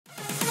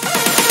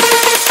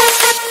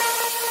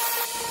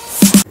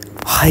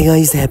Hi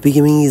guys, Happy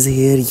Gaming is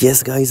here.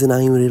 Yes guys, and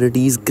I am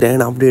Rarities.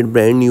 Grand update,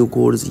 brand new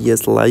codes.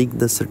 Yes, like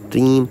the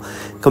stream,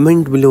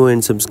 comment below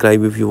and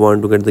subscribe if you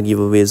want to get the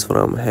giveaways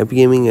from Happy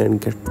Gaming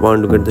and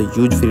want to get the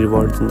huge free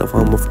rewards in the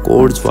form of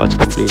codes. Watch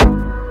complete.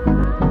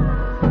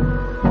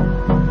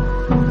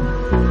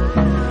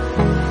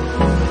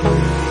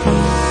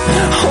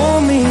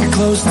 Hold me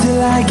close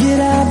till I get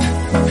up.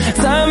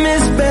 Time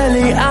is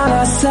barely on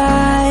our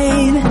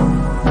side.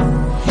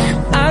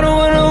 I don't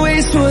wanna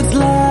waste what's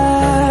left.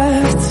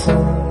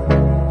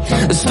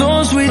 The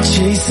storms we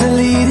chase are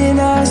leading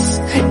us,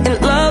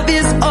 and love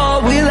is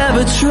all we'll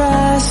ever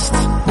trust.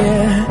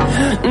 Yeah,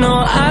 no,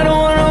 I don't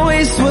wanna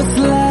waste what's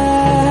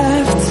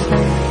left.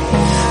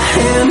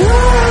 And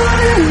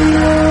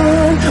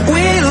on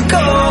we'll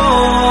go,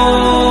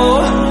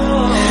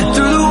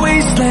 through the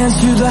wastelands,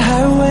 through the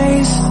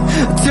highways,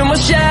 till my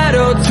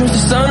shadow turns to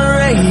sun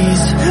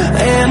rays.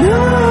 And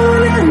on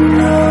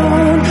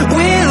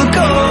we'll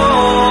go,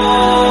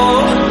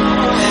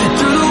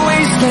 through the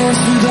wastelands,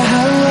 through the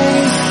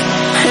highways,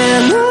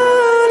 and on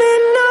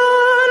we'll go.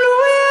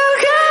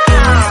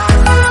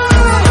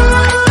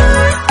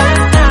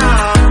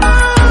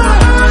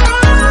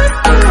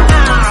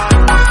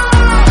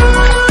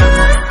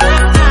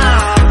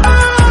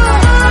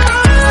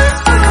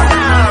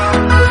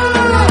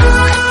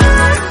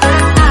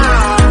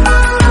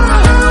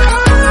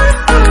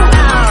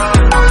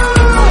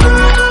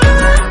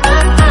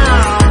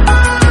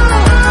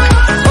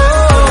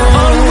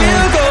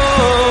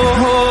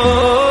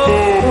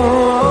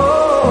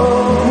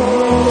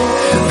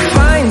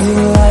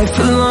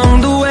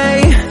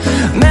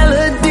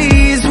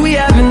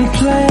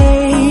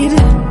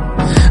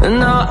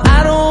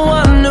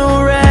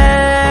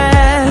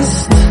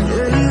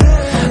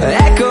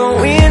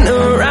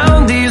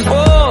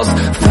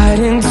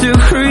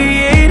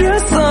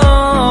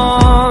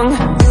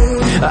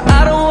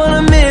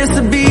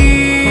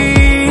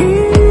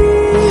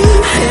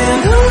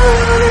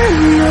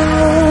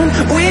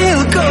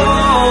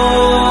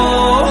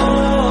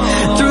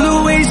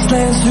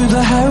 Through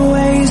the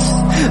highways,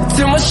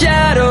 till my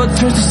shadow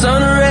turns to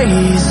sun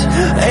rays.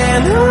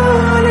 And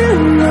on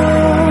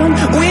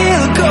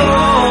we'll go,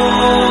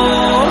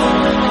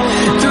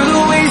 through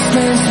the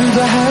wastelands, through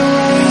the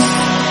highways,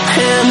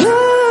 and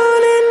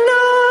on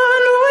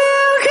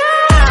we'll go.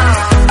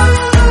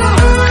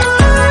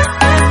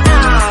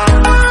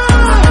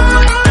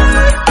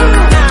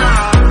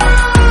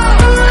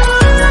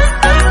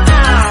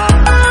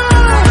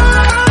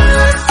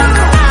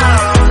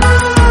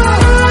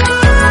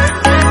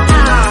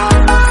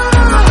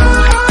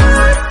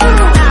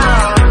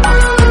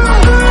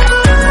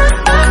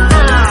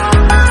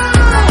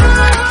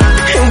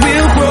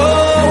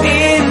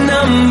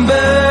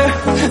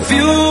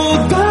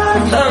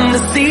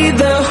 See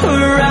the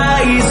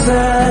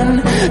horizon,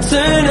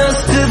 turn us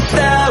to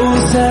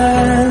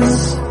thousands,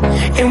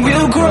 and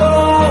we'll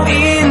grow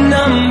in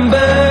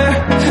number,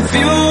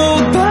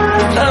 fueled by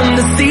them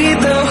to see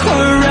the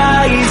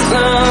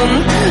horizon,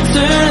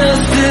 turn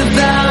us to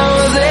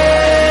thousands,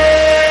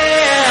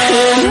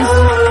 and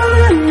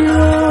on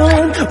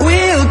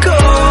we'll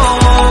go,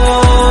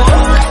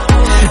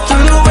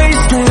 through the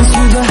wastelands,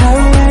 through the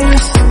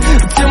highways,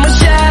 till my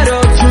shadow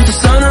turns to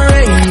sun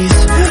rays.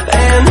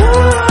 And on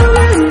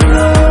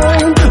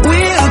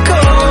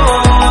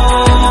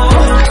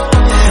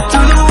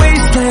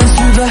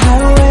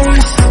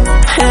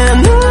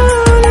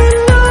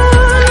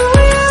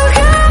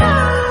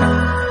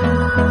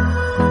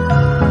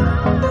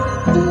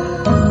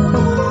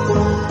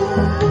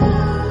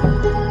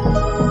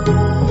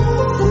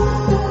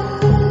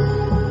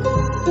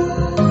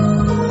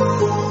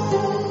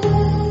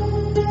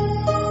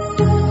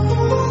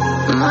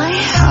my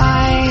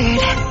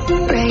heart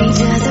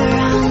rages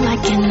around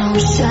like an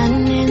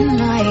ocean in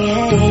my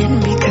head,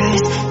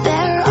 because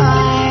there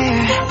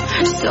are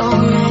so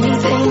many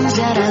things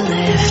that I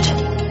left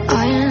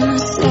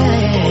unsaid.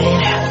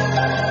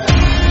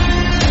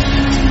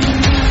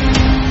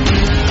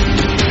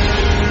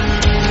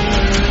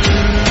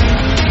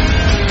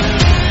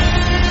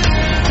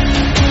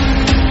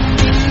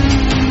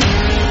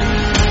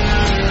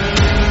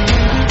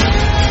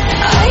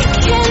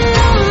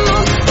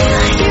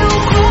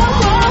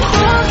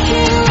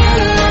 Walking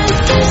in the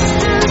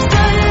distance,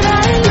 but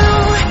I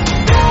know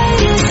that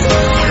it's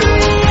not real.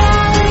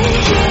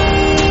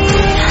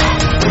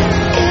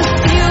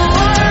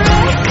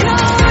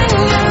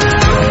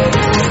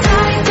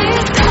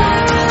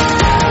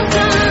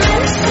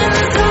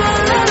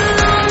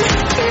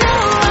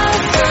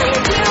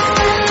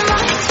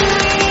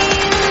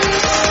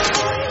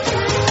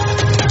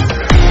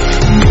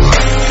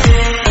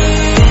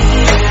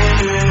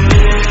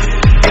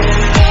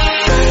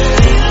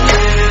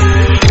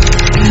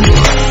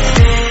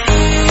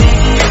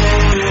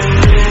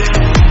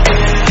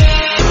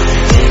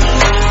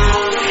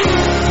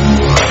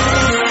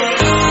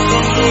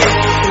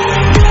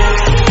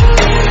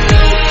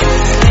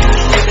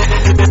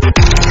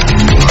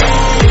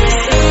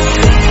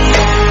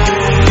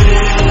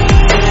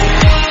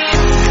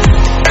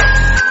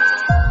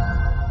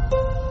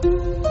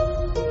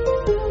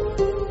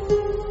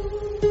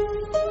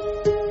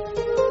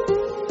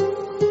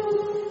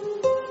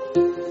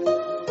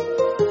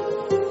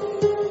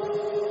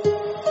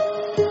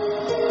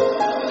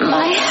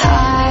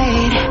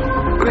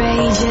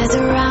 rages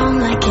around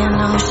like an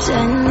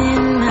ocean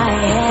in